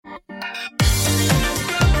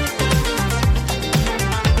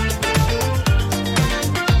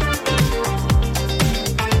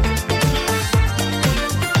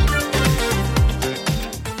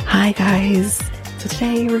guys, so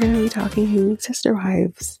today we're going to be talking Sister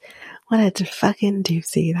Wives. What a fucking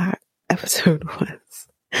doozy that episode was.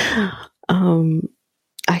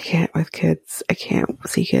 I can't with kids. I can't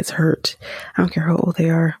see kids hurt. I don't care how old they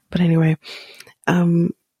are. But anyway,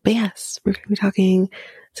 but yes, we're going to be talking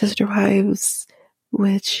Sister Wives,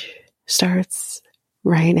 which starts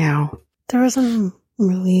right now. There wasn't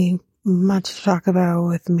really much to talk about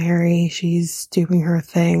with Mary. She's doing her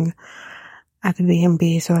thing at the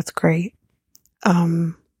B&B, so that's great.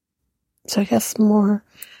 So I guess more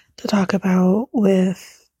to talk about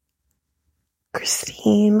with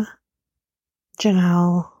Christine,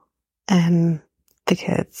 Janelle, and the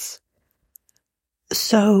kids.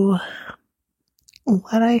 So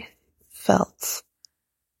what I felt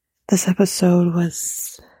this episode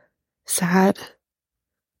was sad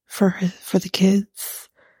for the kids.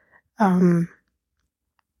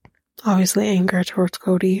 Obviously anger towards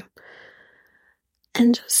Cody.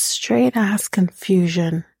 And just straight ass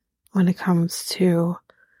confusion when it comes to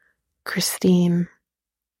Christine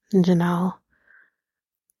and Janelle.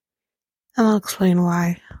 And I'll explain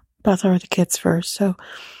why. But I'll start with the kids first. So,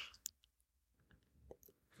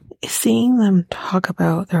 seeing them talk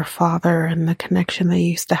about their father and the connection they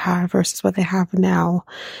used to have versus what they have now,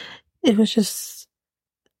 it was just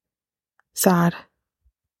sad.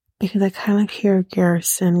 Because I kind of hear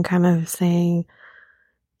Garrison kind of saying,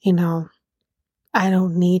 you know, I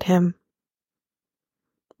don't need him.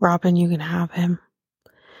 Robin, you can have him.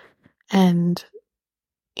 And,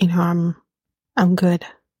 you know, I'm good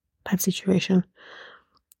type situation.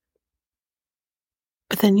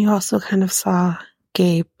 But then you also kind of saw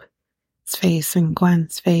Gabe's face and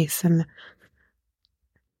Gwen's face and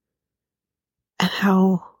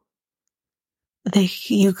how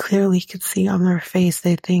you clearly could see on their face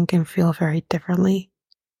they think and feel very differently.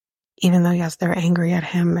 Even though, yes, they're angry at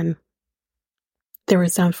him and they're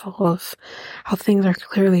resentful of how things are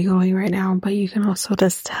clearly going right now, but you can also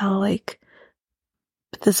just tell, like,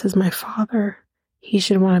 but this is my father. He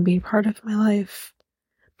should want to be part of my life.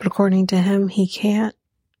 But according to him, he can't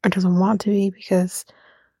or doesn't want to be because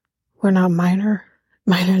we're not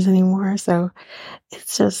minors anymore. So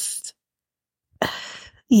it's just,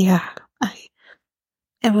 yeah,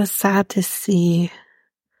 it was sad to see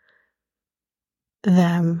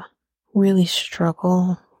them really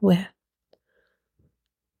struggle with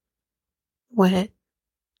what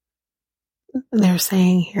they're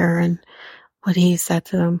saying here and what he said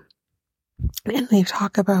to them. And they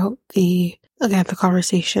talk about the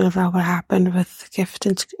conversation about what happened with the gift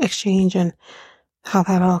exchange and how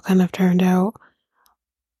that all kind of turned out.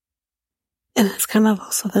 And it's kind of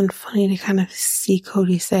also then funny to kind of see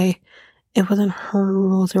Cody say, it wasn't her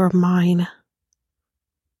rules, they were mine.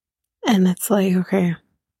 And it's like, okay,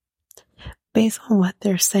 based on what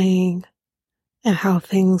they're saying and how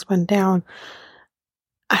things went down,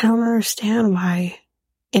 I don't understand why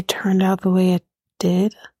it turned out the way it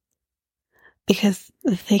did. Because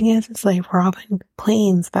the thing is, it's like Robin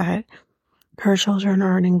complains that her children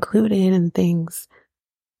aren't included in things,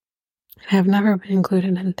 have never been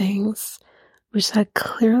included in things, which that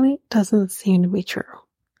clearly doesn't seem to be true.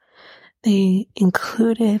 They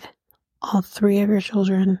included all three of your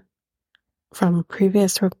children from a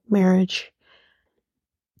previous marriage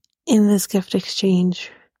in this gift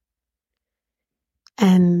exchange.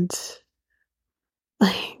 And,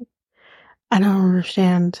 like, I don't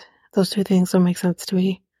understand. Those two things don't make sense to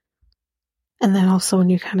me. And then also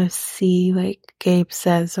when you kind of see, like, Gabe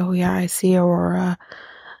says, oh yeah, I see Aurora.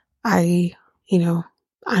 I'm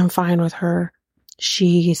fine with her.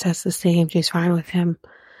 She says the same. She's fine with him.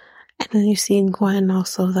 And then you see Gwen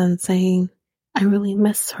also then saying, I really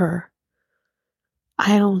miss her.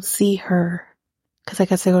 I don't see her. Because I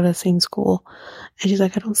guess they go to the same school. And she's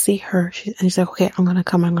like, I don't see her. And she's like, okay, I'm going to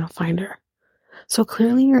come. I'm going to find her. So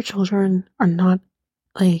clearly your children are not,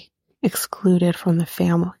 like, excluded from the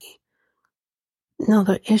family. No,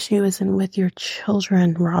 the issue isn't with your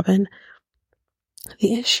children, Robin.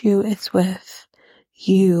 The issue is with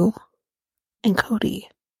you and Cody.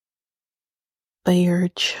 But your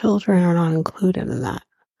children are not included in that,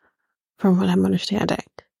 from what I'm understanding.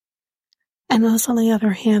 And also on the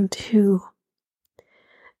other hand, too,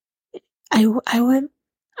 I would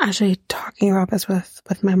actually talking about this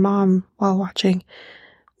with my mom while watching.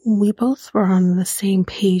 We both were on the same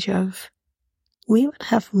page of we would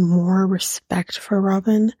have more respect for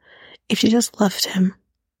Robin if she just left him.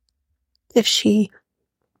 If she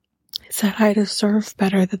said, I deserve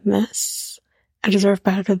better than this. I deserve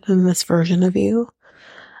better than this version of you.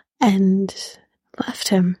 And left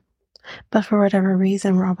him. But for whatever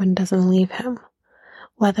reason, Robin doesn't leave him.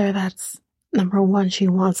 Whether that's number one, she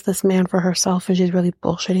wants this man for herself and she's really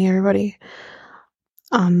bullshitting everybody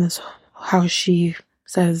on this, how she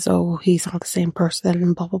says, oh, he's not the same person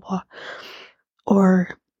and blah, blah, blah.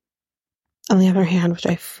 Or on the other hand, which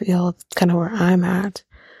I feel is kind of where I'm at,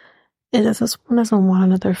 is this woman doesn't want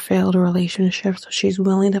another failed relationship, so she's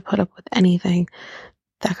willing to put up with anything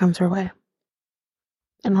that comes her way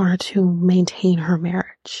in order to maintain her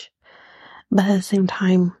marriage. But at the same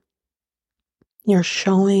time, you're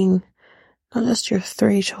showing not just your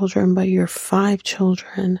 3 children, but your 5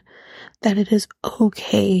 children that it is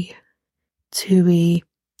okay to be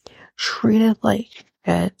treated like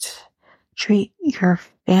shit, treat your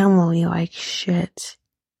family like shit,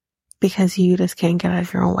 because you just can't get out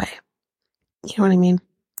of your own way. You know what I mean?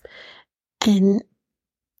 And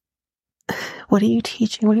what are you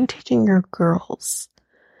teaching? What are you teaching your girls?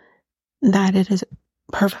 That it is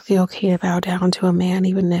perfectly okay to bow down to a man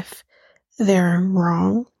even if they're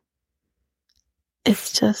wrong?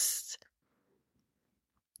 It's just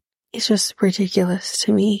ridiculous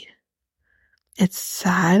to me. It's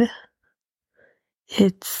sad.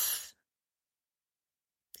 It's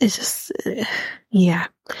just, yeah.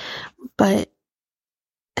 But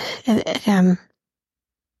again,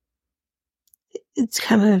 it's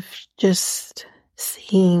kind of just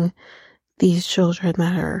seeing these children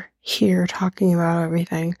that are here talking about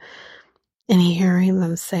everything and hearing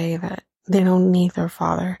them say that they don't need their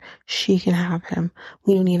father. She can have him.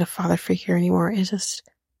 We don't need a father figure anymore. It's just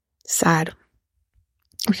sad.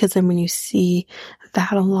 Because then when you see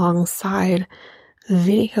that alongside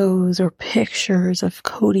videos or pictures of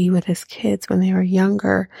Cody with his kids when they were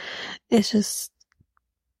younger, it's just,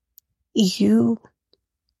 you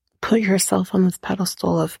put yourself on this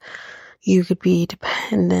pedestal of you could be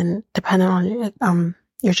dependent on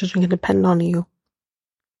your children can depend on you,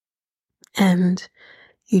 and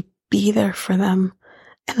you'd be there for them,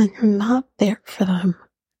 and then you're not there for them.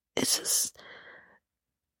 It's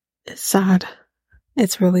sad.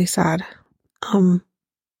 It's really sad.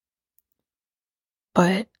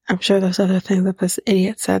 But I'm sure there's other things that this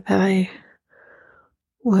idiot said that I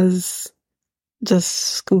was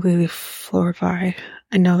just completely floored by.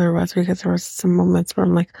 I know there was, because there was some moments where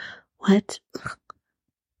I'm like, what?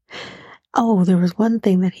 Oh, there was one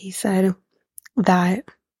thing that he said that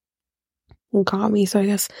got me. So I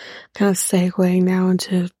guess kind of segueing now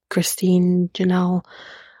into Christine, Janelle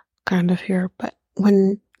kind of here. But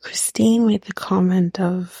when Christine made the comment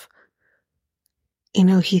of, you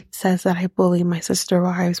know, he says that I bully my sister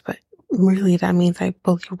wives, but really that means I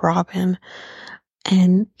bully Robin.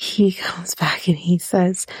 And he comes back and he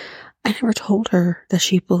says, I never told her that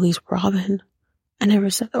she bullies Robin. I never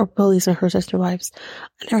said, or bullies her sister wives.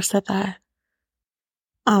 I never said that.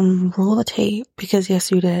 Roll the tape, because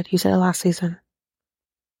yes, you did. You said it last season.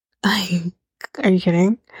 Like, are you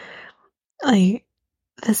kidding? Like,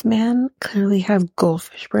 this man clearly has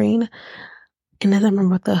goldfish brain and doesn't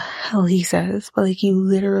remember what the hell he says, but like, you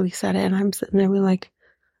literally said it, and I'm sitting there being like,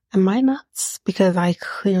 am I nuts? Because I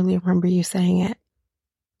clearly remember you saying it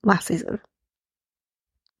last season.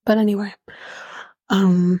 But anyway,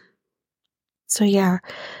 so yeah,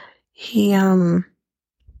 he,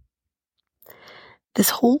 this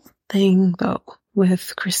whole thing though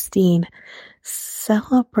with Christine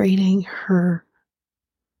celebrating her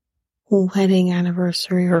wedding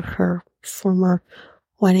anniversary, or her former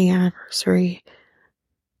wedding anniversary,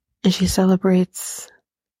 and she celebrates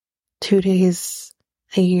 2 days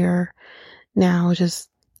a year now, just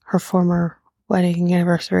her former wedding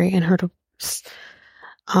anniversary, and her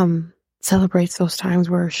celebrates those times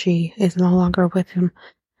where she is no longer with him.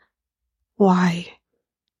 Why,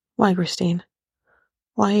 Christine?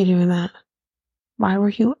 Why are you doing that? Why were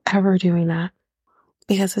you ever doing that?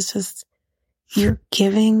 Because it's just, you're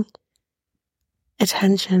giving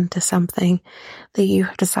attention to something that you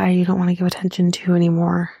have decided you don't want to give attention to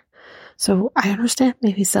anymore. So I understand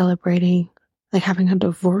maybe celebrating, like having a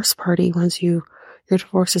divorce party once your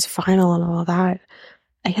divorce is final and all of that.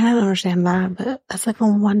 I kind of understand that, but that's like a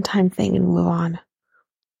one-time thing and move on.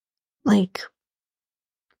 Like,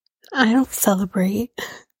 I don't celebrate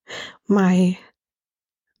my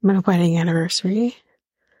wedding anniversary.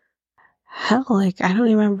 Hell, like, I don't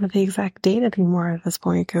even remember the exact date anymore at this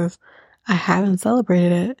point, because I haven't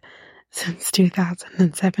celebrated it since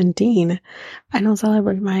 2017. I don't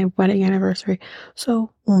celebrate my wedding anniversary.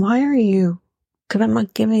 So why are you? Because I'm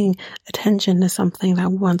not giving attention to something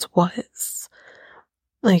that once was.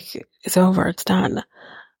 Like, it's over, it's done.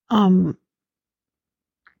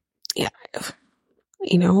 Yeah,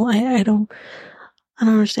 you know, I don't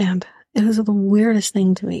understand. It was the weirdest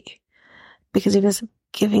thing to me, because he was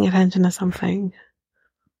giving attention to something.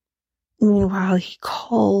 Meanwhile, he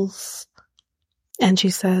calls And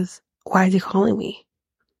she says, why is he calling me?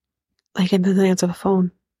 Like, it doesn't answer the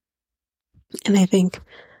phone. And I think,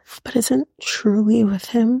 but isn't Truly with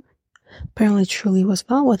him? Apparently Truly was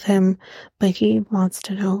not with him, but he wants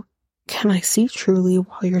to know, can I see Truly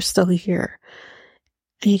while you're still here?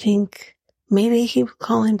 And you think, maybe he was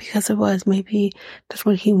calling because it was. Maybe that's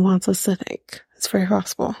what he wants us to think. It's very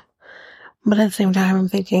possible. But at the same time, I'm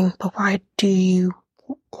thinking, but why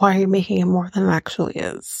are you making it more than it actually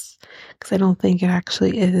is? Because I don't think it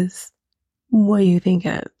actually is what you think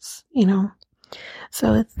it is, you know?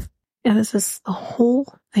 So the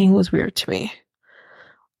whole thing was weird to me.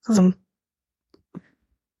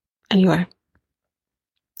 Anyway,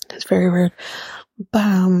 it's very weird.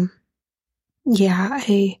 But, yeah,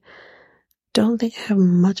 I don't think I have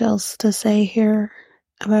much else to say here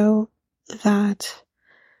about that.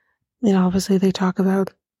 You know, obviously they talk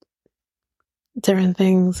about different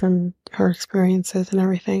things and her experiences and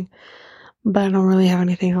everything, but I don't really have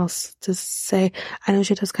anything else to say. I know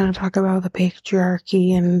she does kind of talk about the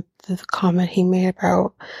patriarchy and the comment he made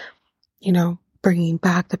about, you know, bringing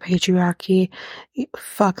back the patriarchy.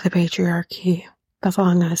 Fuck the patriarchy. That's all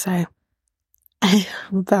I'm going to say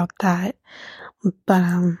about that.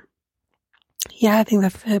 But, yeah, I think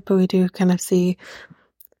that's it. But we do kind of see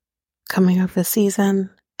coming up this season,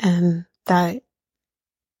 and that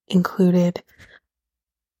included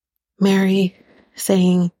Mary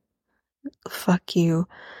saying fuck you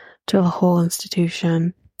to the whole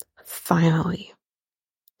institution. Finally.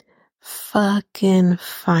 Fucking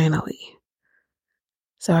finally.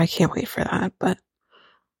 So I can't wait for that. But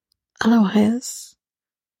otherwise,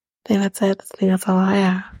 I think that's it. I think that's all I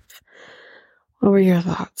have. What were your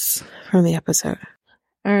thoughts from the episode?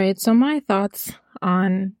 All right, so my thoughts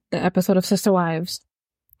on the episode of Sister Wives.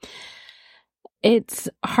 It's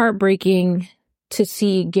heartbreaking to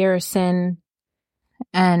see Garrison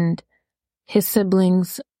and his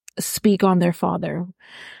siblings speak on their father.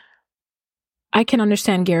 I can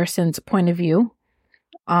understand Garrison's point of view,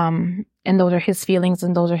 and those are his feelings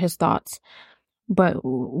and those are his thoughts. But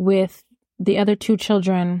with the other two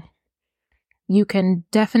children, you can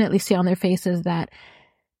definitely see on their faces that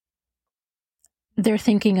they're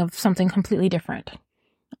thinking of something completely different.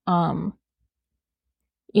 You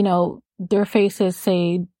know, their faces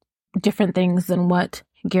say different things than what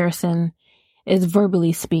Garrison is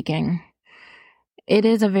verbally speaking. It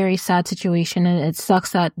is a very sad situation, and it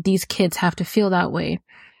sucks that these kids have to feel that way.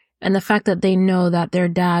 And the fact that they know that their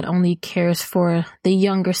dad only cares for the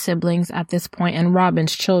younger siblings at this point and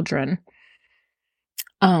Robin's children,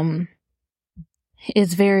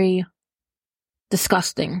 is very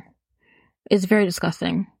disgusting. It's very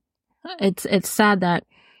disgusting. It's sad that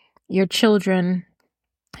your children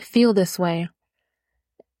feel this way.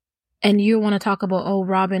 And you want to talk about, oh,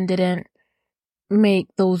 Robin didn't make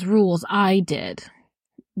those rules. I did.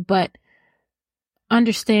 But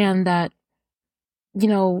understand that, you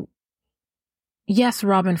know, yes,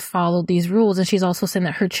 Robin followed these rules, and she's also saying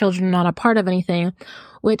that her children are not a part of anything,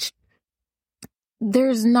 which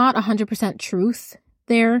there's not 100% truth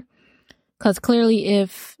there. Because clearly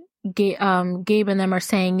if Gabe and them are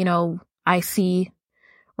saying, you know, I see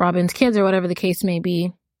Robin's kids or whatever the case may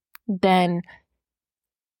be, then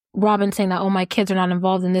Robin saying that, oh, my kids are not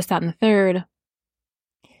involved in this, that, and the third.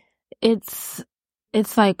 It's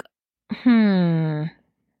like,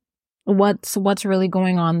 what's really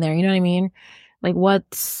going on there? You know what I mean? Like,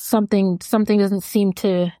 something doesn't seem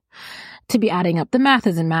to be adding up. The math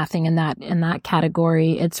isn't mathing in that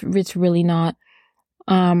category. It's really not.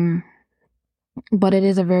 But it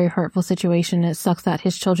is a very hurtful situation. It sucks that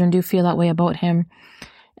his children do feel that way about him.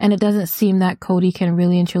 And it doesn't seem that Cody can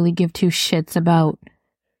really and truly give two shits about,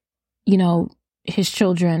 you know, his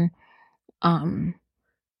children.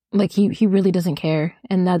 Like he really doesn't care.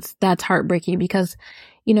 And that's heartbreaking because,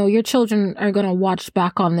 you know, your children are going to watch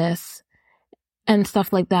back on this and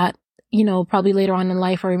stuff like that, you know, probably later on in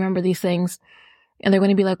life or remember these things. And they're going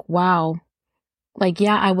to be like, wow, like,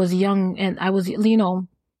 yeah, I was young and I was, you know,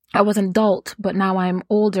 I was an adult, but now I'm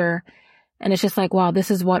older. And it's just like, wow,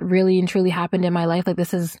 this is what really and truly happened in my life. Like,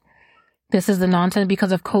 this is the nonsense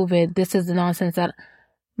because of COVID. This is the nonsense that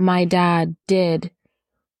my dad did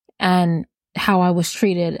and how I was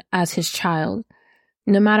treated as his child.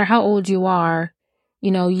 No matter how old you are,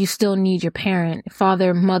 you know, you still need your parent,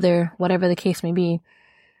 father, mother, whatever the case may be.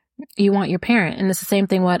 You want your parent. And it's the same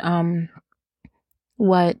thing what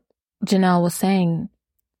Janelle was saying.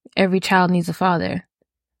 Every child needs a father.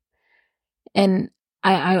 And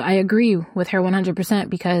I agree with her 100%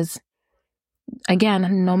 because,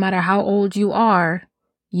 again, no matter how old you are,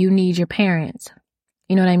 you need your parents.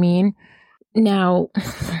 You know what I mean? Now,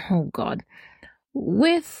 oh God,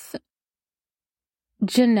 with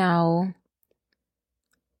Janelle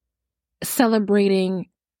celebrating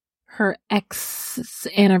her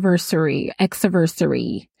ex-anniversary.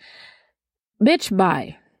 Bitch,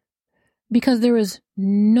 bye. Because there is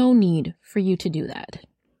no need for you to do that.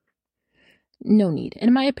 No need.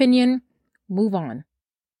 In my opinion, move on.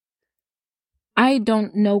 I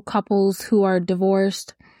don't know couples who are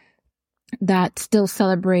divorced that still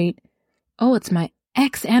celebrate, oh, it's my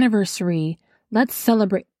ex-anniversary. Let's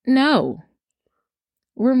celebrate. No.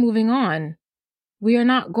 We're moving on. We are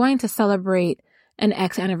not going to celebrate an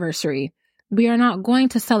ex-anniversary. We are not going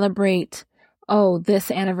to celebrate, oh,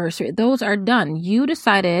 this anniversary. Those are done. You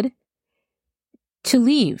decided to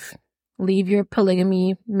leave. Leave your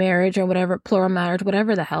polygamy marriage or whatever, plural marriage,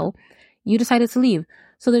 whatever the hell. You decided to leave.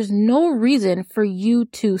 So there's no reason for you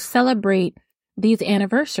to celebrate these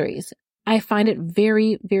anniversaries. I find it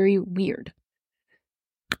very, very weird.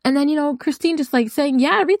 And then, Christine just like saying,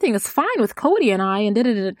 yeah, everything is fine with Cody and I, and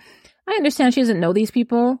da-da-da. I understand she doesn't know these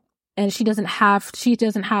people, and she doesn't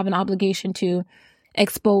have an obligation to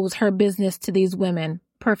expose her business to these women.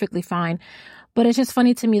 Perfectly fine. But it's just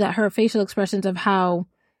funny to me that her facial expressions of how,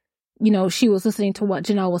 she was listening to what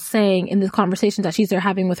Janelle was saying in the conversations that she's there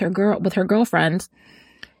having with her girlfriends.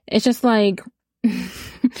 It's just like,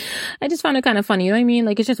 I just found it kind of funny. You know what I mean?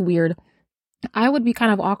 Like, it's just weird. I would be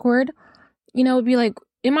kind of awkward. It'd be like,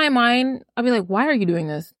 in my mind, I'd be like, why are you doing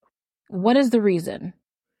this? What is the reason?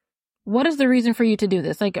 What is the reason for you to do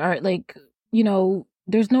this?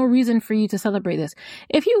 There's no reason for you to celebrate this.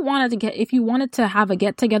 If you wanted to have a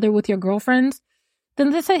get together with your girlfriends,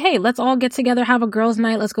 then let's say, hey, let's all get together, have a girls'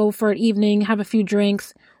 night. Let's go for an evening, have a few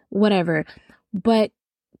drinks, whatever. But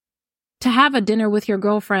to have a dinner with your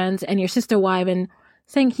girlfriends and your sister wife and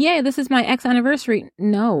saying, yeah, this is my ex-anniversary.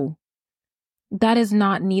 No, that is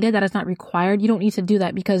not needed. That is not required. You don't need to do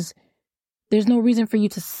that because there's no reason for you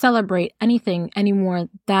to celebrate anything anymore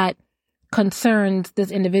that concerns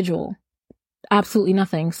this individual. Absolutely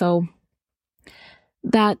nothing. So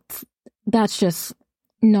that's just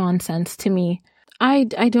nonsense to me. I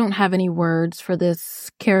don't have any words for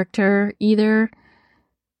this character either.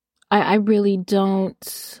 I really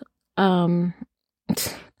don't. I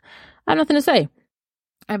have nothing to say.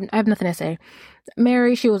 I have nothing to say.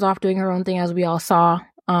 Mary, she was off doing her own thing, as we all saw.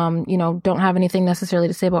 Don't have anything necessarily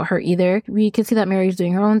to say about her either. We can see that Mary's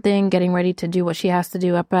doing her own thing, getting ready to do what she has to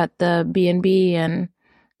do up at the B&B and,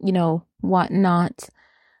 whatnot.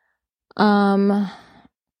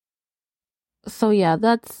 So yeah,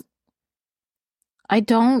 I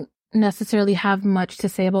don't necessarily have much to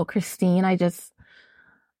say about Christine. I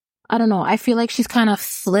don't know. I feel like she's kind of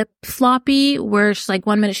flip-floppy, where she's like,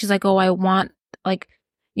 1 minute she's like, oh, I want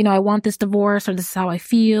this divorce, or this is how I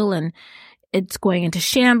feel, and it's going into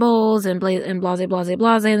shambles and blase, blase, blase.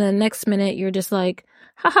 And then the next minute you're just like,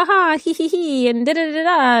 ha ha ha, he he he, and da da da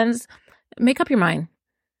da. And make up your mind.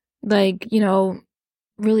 Like,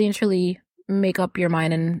 really and truly make up your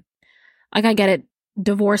mind. And like, I get it.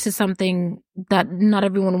 Divorce is something that not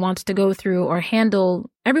everyone wants to go through or handle.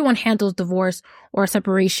 Everyone handles divorce or a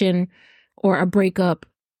separation or a breakup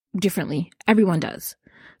differently. Everyone does.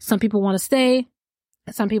 Some people want to stay.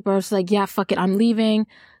 Some people are just like, yeah, fuck it, I'm leaving.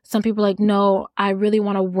 Some people are like, no, I really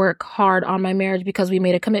want to work hard on my marriage because we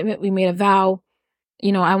made a commitment, we made a vow.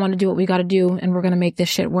 I want to do what we got to do, and we're going to make this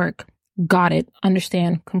shit work. Got it.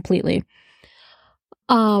 Understand completely.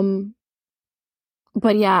 But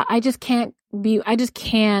yeah, I just can't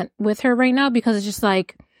with her right now, because it's just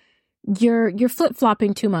like, you're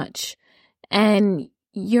flip-flopping too much, and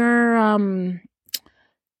you're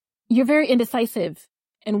very indecisive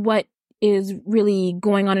in what is really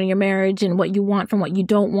going on in your marriage and what you want from what you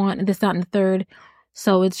don't want, and this, that, and the third.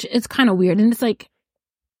 So it's kind of weird. And it's like,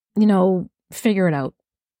 figure it out.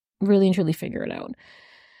 Really and truly figure it out.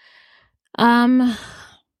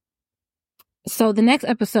 So the next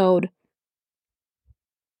episode,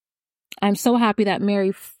 I'm so happy that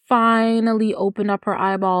Mary finally opened up her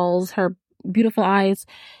eyeballs, her beautiful eyes,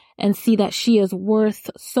 and see that she is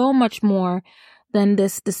worth so much more than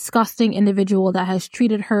this disgusting individual that has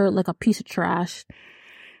treated her like a piece of trash.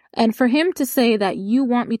 And for him to say that you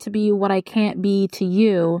want me to be what I can't be to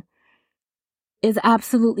you is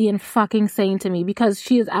absolutely insane to me, because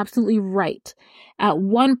she is absolutely right. At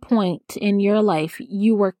one point in your life,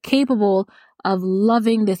 you were capable of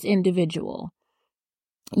loving this individual.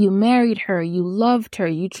 You married her, you loved her,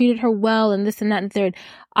 you treated her well, and this and that and third.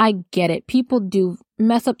 I get it. People do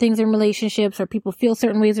mess up things in relationships, or people feel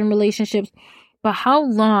certain ways in relationships. But how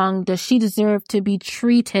long does she deserve to be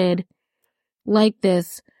treated like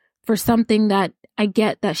this for something that I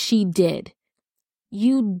get that she did?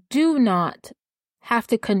 You do not have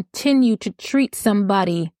to continue to treat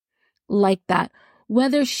somebody like that.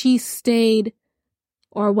 whether she stayed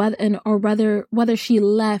or whether she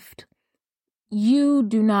left, you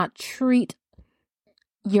do not treat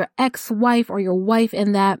your ex-wife or your wife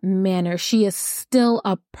in that manner. She is still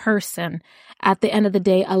a person at the end of the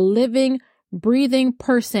day, a living, breathing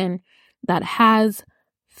person that has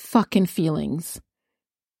fucking feelings.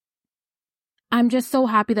 I'm just so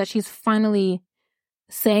happy that she's finally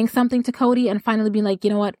saying something to Cody and finally being like,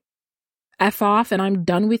 you know what, F off and I'm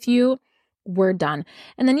done with you. We're done.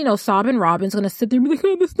 And then, Sob and Robin's going to sit there and be like,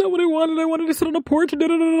 oh, that's not what I wanted. I wanted to sit on a porch.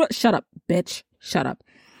 Shut up, bitch. Shut up.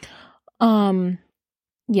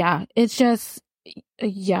 Yeah, it's just,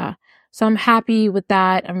 yeah. So I'm happy with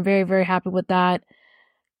that. I'm very, very happy with that.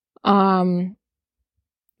 When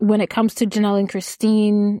it comes to Janelle and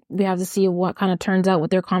Christine, we have to see what kind of turns out with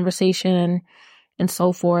their conversation and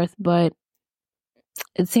so forth. But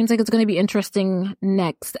it seems like it's going to be interesting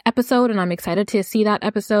next episode, and I'm excited to see that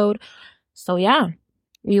episode. So yeah,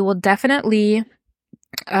 we will definitely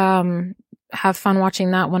have fun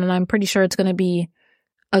watching that one, and I'm pretty sure it's going to be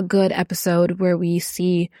a good episode where we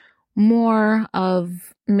see more of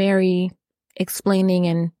Mary explaining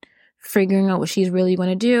and figuring out what she's really going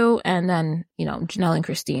to do, and then, Janelle and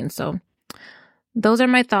Christine. So those are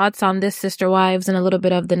my thoughts on this Sister Wives and a little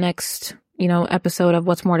bit of the next, episode of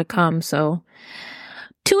what's more to come. So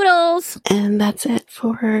toodles! And that's it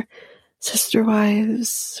for Sister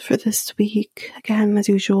Wives for this week. Again, as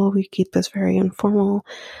usual, we keep this very informal.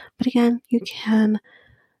 But again, you can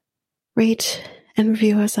rate and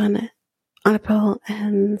review us on Apple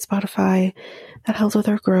and Spotify. That helps with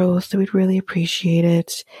our growth, so we'd really appreciate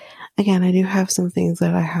it. Again, I do have some things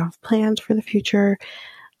that I have planned for the future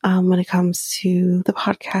when it comes to the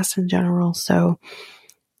podcast in general, so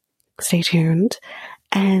stay tuned.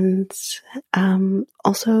 And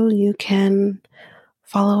also, you can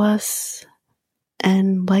follow us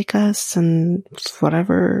and like us and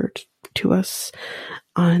whatever to us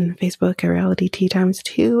on Facebook at Reality T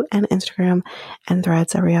x2 and Instagram and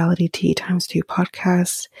Threads at Reality T x2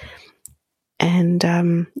 podcast. And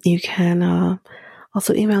you can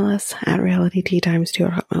also email us at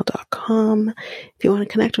realityt2@hotmail.com if you want to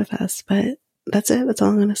connect with us. But that's it. That's all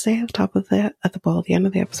I'm going to say at the end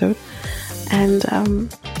of the episode. And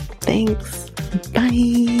thanks.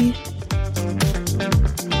 Bye.